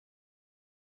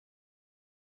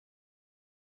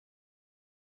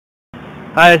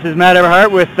Hi, this is Matt Everhart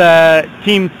with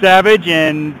Team Savage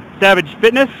and Savage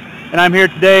Fitness, and I'm here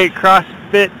today at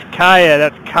CrossFit KAIA,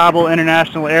 that's Kabul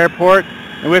International Airport.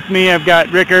 And with me I've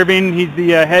got Rick Irving. He's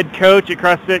the head coach at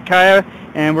CrossFit KAIA,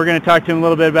 and we're going to talk to him a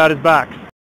little bit about his box.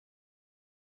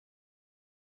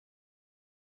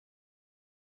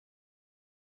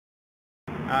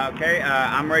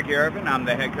 I'm Rick Irvin. I'm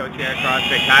the head coach here at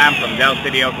CrossFit KAIA. I'm from Del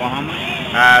City, Oklahoma.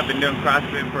 I've been doing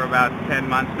CrossFit for about 10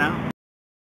 months now.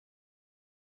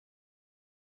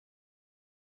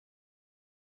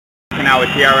 Now with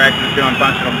TRX is doing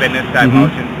functional fitness type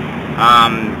motions.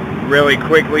 Really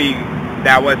quickly,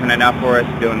 that wasn't enough for us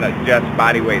doing just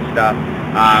body weight stuff.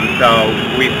 So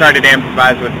we started to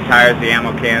improvise with the tires, the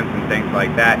ammo cans, and things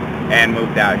like that, and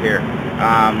moved out here.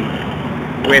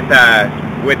 With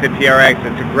the TRX,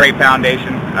 it's a great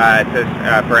foundation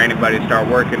for anybody to start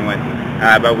working with,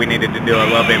 but we needed to do a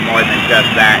little bit more than just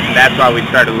that. And that's why we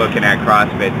started looking at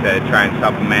CrossFit to try and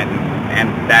supplement, and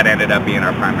that ended up being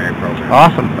our primary program.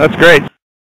 Awesome, that's great.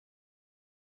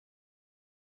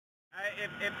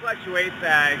 It fluctuates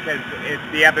because it's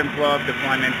the ebb and flow of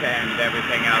deployment and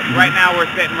everything else. Right now we're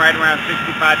sitting right around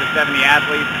 65 to 70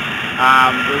 athletes.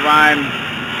 We run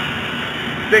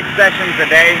 6 sessions a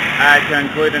day to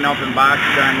include an open box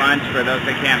during lunch for those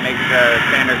that can't make the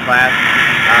standard class.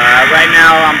 Right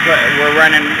now we're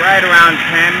running right around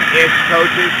 10-ish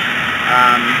coaches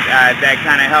that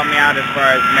kind of help me out as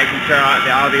far as making sure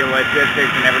all the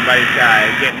logistics and everybody's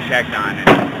getting checked on it.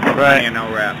 Right. No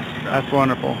reps. So. That's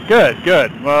wonderful. Good,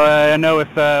 good. Well, I know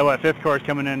with fifth course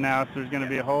coming in now, so there's going to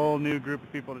be a whole new group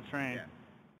of people to train. Yeah.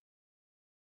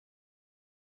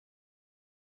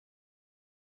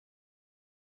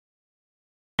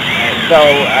 So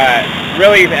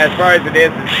really, as far as it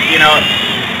is, you know,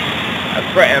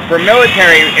 for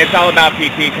military, it's all about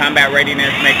PT, combat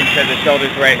readiness, making sure the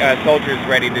soldiers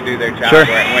ready to do their job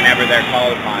whenever they're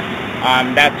called upon.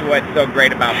 That's what's so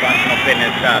great about functional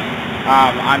fitness stuff.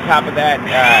 On top of that,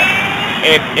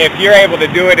 if you're able to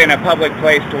do it in a public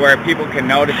place to where people can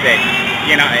notice it,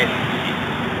 you know,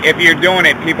 if you're doing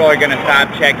it, people are going to stop,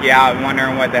 check you out, and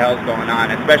wondering what the hell's going on,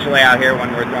 especially out here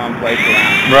when we're throwing plates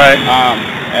around. Right.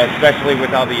 Especially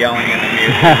with all the yelling and the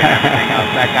music and everything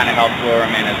else, that kind of helps lure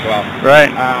them in as well.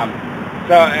 Right.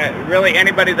 So really,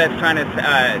 anybody that's trying to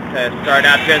start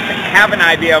out, just have an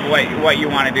idea of what you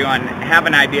want to do and have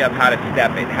an idea of how to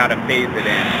step it, how to phase it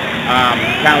in.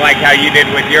 Kind of like how you did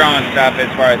with your own stuff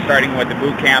as far as starting with the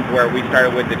boot camp where we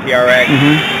started with the TRX.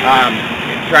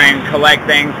 Try and collect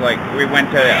things, like we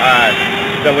went to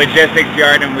the logistics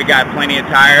yard and we got plenty of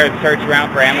tires, searched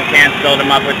around for ammo cans, filled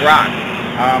them up with rocks.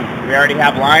 We already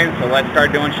have lines, so let's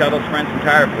start doing shuttle sprints and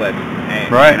tire flips.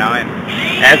 And, right. You know, and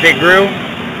as it grew,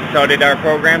 so did our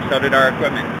program, so did our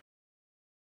equipment.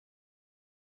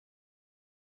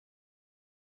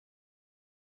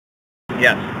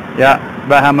 Yes. Yeah.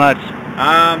 About how much?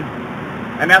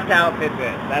 Enough to outfit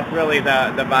this. That's really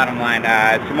the bottom line.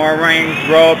 Some more rings,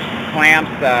 ropes,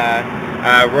 clamps.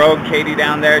 Rogue Katie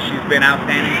down there, she's been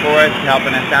outstanding for us,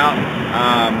 helping us out.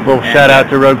 Well, shout out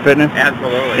to Rogue Fitness.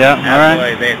 Absolutely. Yeah. Absolutely. All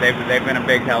right. They've been a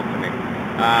big help to me.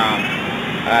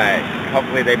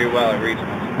 Hopefully they do well at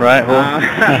regionals. Right. Well,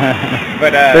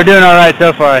 but they're doing all right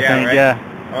so far, I think. Right? Yeah.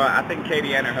 Well, I think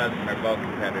Katie and her husband are both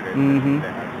competitors.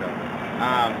 So,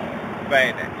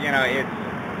 but you know, it's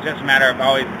just a matter of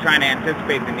always trying to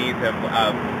anticipate the needs of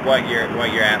what your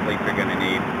athletes are going to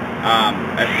need.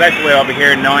 Especially over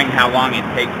here, knowing how long it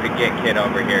takes to get kit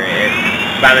over here.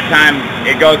 By the time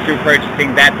it goes through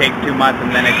purchasing, that takes 2 months, and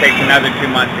then it takes another 2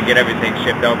 months to get everything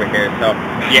shipped over here. So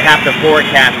you have to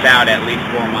forecast out at least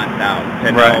 4 months out to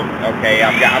know, okay,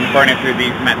 I'm burning through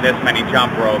this many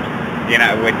jump ropes. You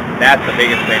know, that's the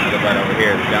biggest thing with the butt over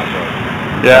here is jump ropes.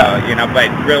 Yeah. You know, but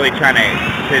really trying to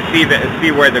see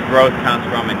where the growth comes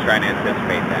from and trying to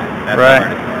anticipate that. That's the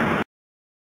hardest part.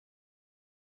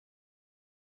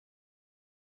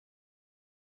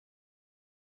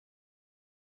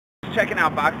 Checking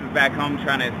out boxes back home,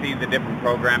 trying to see the different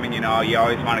programming. You know, you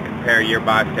always want to compare your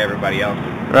box to everybody else's.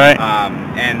 Right.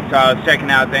 And so I was checking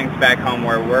out things back home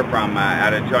where we're from,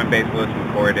 out of Joint Base Lewis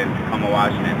McCord in Tacoma,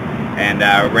 Washington, and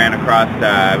ran across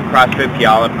CrossFit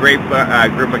Puyallup, great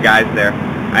group of guys there,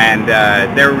 and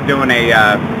they were doing a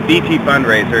DT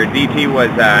fundraiser. DT was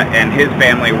and his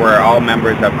family were all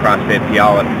members of CrossFit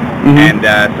Puyallup, and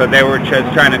so they were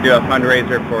just trying to do a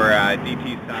fundraiser for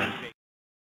DT's son.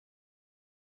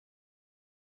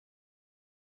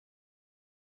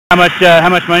 How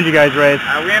much money did you guys raise?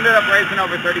 We ended up raising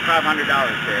over $3,500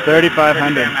 here.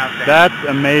 $3,500. That's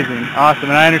amazing. Awesome.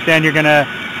 And I understand you're gonna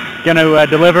going to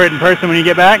deliver it in person when you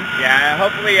get back? Yeah,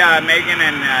 hopefully Megan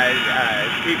and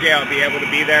TJ will be able to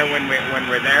be there when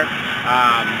we're there,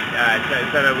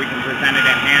 so that we can present it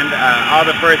in hand. All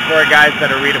the first 4 guys that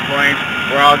are redeploying,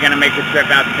 we're all going to make a trip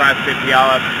out to CrossFit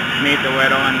Puyallup, meet the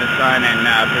widow and the son, and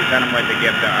present them with a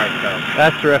gift to ourselves.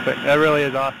 That's terrific. That really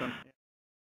is awesome.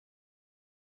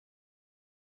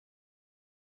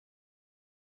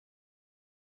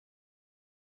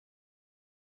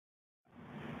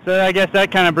 So I guess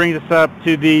that kind of brings us up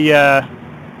to the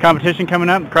competition coming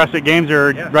up. CrossFit Games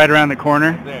are right around the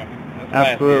corner. There.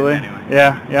 Absolutely. Anyway.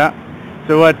 Yeah.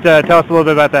 So what? Tell us a little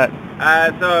bit about that.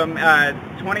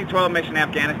 2012 Mission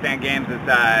Afghanistan Games is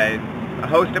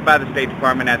hosted by the State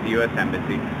Department at the U.S.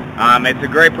 Embassy. It's a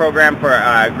great program for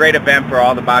a great event for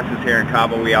all the boxes here in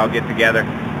Kabul. We all get together.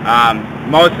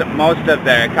 Most of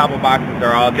the Kabul boxes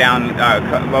are all down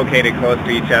located close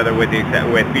to each other, with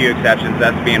few exceptions.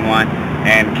 That's being one,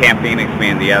 and Camp Phoenix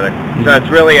being the other. So it's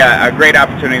really a great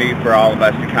opportunity for all of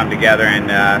us to come together and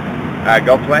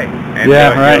go play and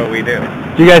do what we do.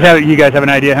 Do you guys have an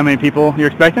idea how many people you're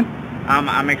expecting?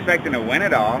 I'm expecting to win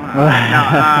it all.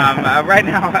 Right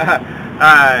now,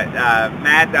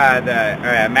 Matt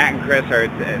and Chris are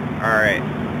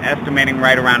estimating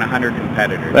right around 100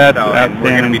 competitors. And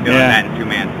we're going to be doing that in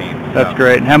 2-man teams. That's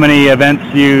great. And how many events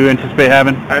do you anticipate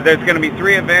having? There's going to be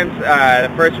 3 events.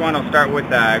 The first one will start with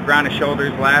ground and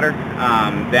shoulders ladder.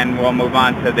 Then we'll move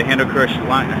on to the Hindu Kush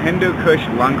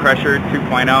Lung Crusher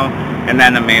 2.0, and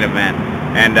then the main event.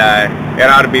 And it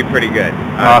ought to be pretty good.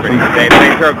 Awesome. They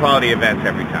throw quality events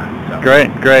every time. So.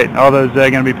 Great. All those are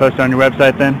going to be posted on your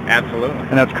website then? Absolutely.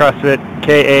 And that's CrossFit,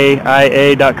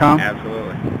 KAIA.com?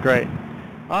 Absolutely. Great.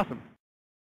 Awesome.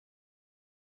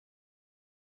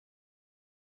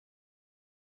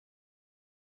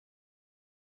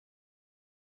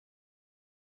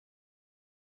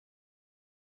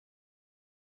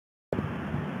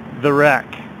 The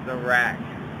rack.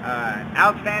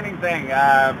 Outstanding thing.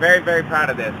 Very, very proud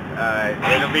of this.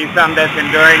 It'll be something that's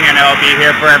enduring, and it'll be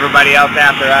here for everybody else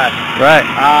after us. Right.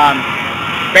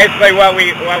 Basically, what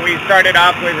we started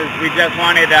off with is we just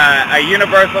wanted a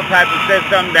universal type of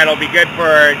system that'll be good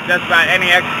for just about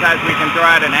any exercise we can throw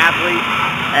at an athlete,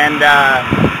 and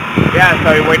so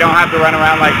we don't have to run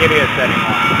around like idiots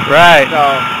anymore. Right. So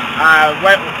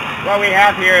what we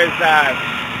have here is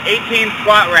 18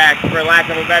 squat racks, for lack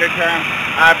of a better term,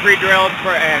 pre-drilled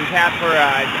and tapped for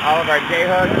all of our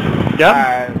J-hooks.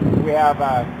 Yep. We have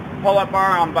a pull-up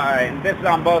bar and this is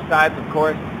on both sides, of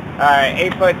course.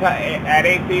 8 foot at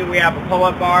 8 feet, we have a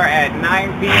pull-up bar. At 9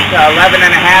 feet to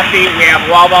 11.5 feet, we have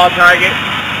wall ball target.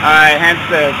 Hence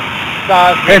the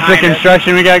saws behind the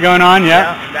construction we got going on.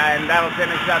 Yeah. And that'll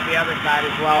finish up the other side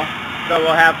as well. So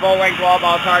we'll have full-length wall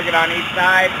ball target on each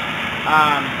side.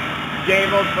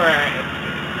 Gables for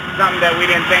something that we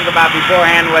didn't think about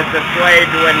beforehand was the sway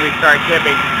when we start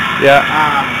tipping. Yeah.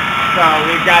 So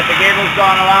we've got the gables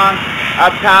going along.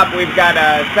 Up top, we've got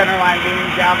a centerline beam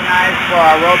galvanized for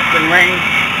our ropes and rings.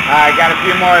 Got a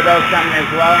few more of those coming as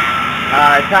well.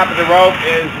 Top of the rope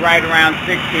is right around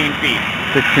 16 feet.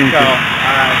 16 feet. So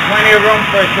plenty of room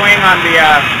for a swing on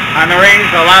the rings.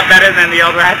 A lot better than the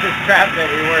old ratchet strap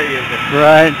that we were using.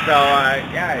 Right. So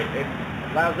it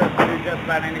allows us to do just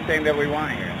about anything that we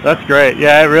want here. That's great.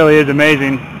 Yeah, it really is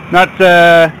amazing. Not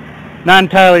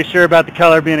entirely sure about the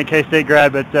color being a K-State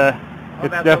grad, but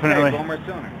it's definitely. Okay. One more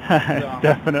sooner.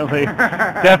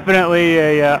 definitely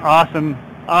a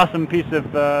awesome piece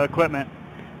of equipment,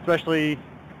 especially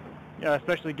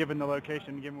given the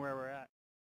location, given where we're at.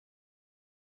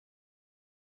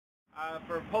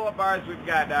 For pull-up bars, we've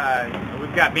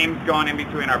got beams going in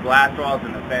between our blast walls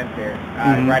and the fence here.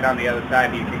 Right on the other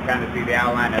side, you can kind of see the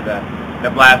outline of the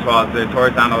blast walls, the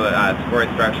horizontal support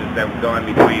structures that go in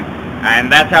between,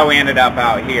 and that's how we ended up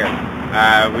out here.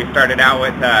 We started out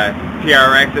with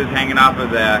TRXs hanging off of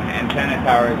the antenna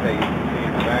towers that you can see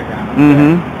in the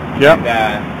background. Yep.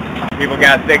 And people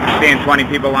got sick of seeing 20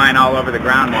 people lying all over the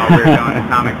ground while we were doing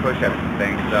atomic push-ups and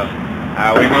things. So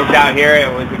we moved out here.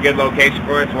 It was a good location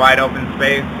for us, wide open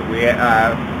space.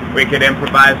 We could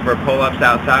improvise for pull-ups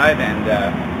outside, and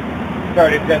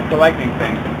started just collecting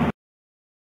things.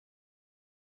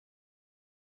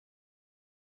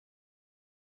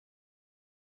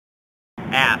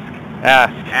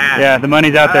 Ask. Yeah, the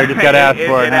money's out there. Just got to ask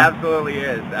for it. It absolutely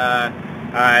is.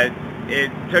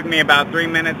 It took me about 3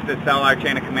 minutes to sell our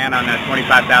chain of command on that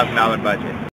 $25,000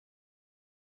 budget.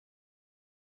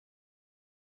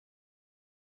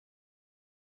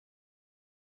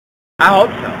 I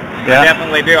hope so. Yeah. I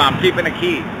definitely do. I'm keeping the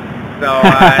keys. So,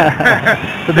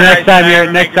 so the next time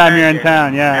you're in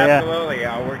town, absolutely.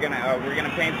 We're gonna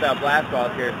paint blast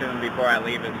balls here soon before I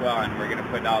leave as well, and we're going to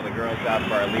put all the girls up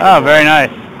for our leave. Oh, very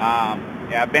nice.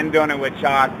 Yeah, I've been doing it with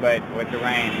chalk, but with the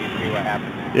rain, you see what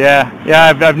happens there.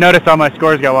 Yeah, I've noticed all my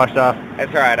scores got washed off.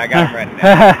 That's all right. I got them written down.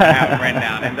 I have them written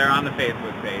down, and they're on the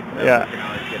Facebook page, so yeah. you can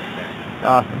always get them there. So,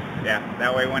 awesome. Yeah,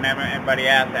 that way whenever anybody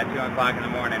asks at 2 o'clock in the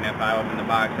morning if I open the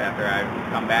box after I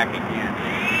come back again,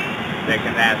 they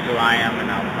can ask who I am, and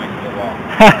I'll point to the wall.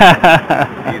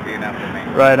 Easy enough for me.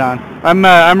 Right on.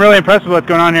 I'm really impressed with what's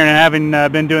going on here, and having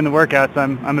been doing the workouts,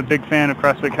 I'm a big fan of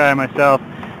CrossFit KAIA myself.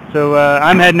 So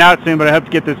I'm heading out soon, but I hope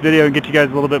to get this video and get you guys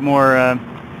a little bit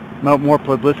more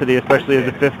publicity, especially as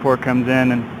the 5th Corps comes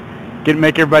in, and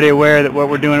make everybody aware that what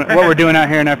we're doing out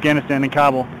here in Afghanistan and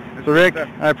Kabul. So Rick,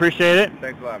 I appreciate it.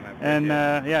 Thanks a lot, man. And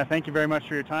yeah, thank you very much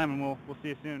for your time, and we'll see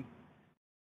you soon.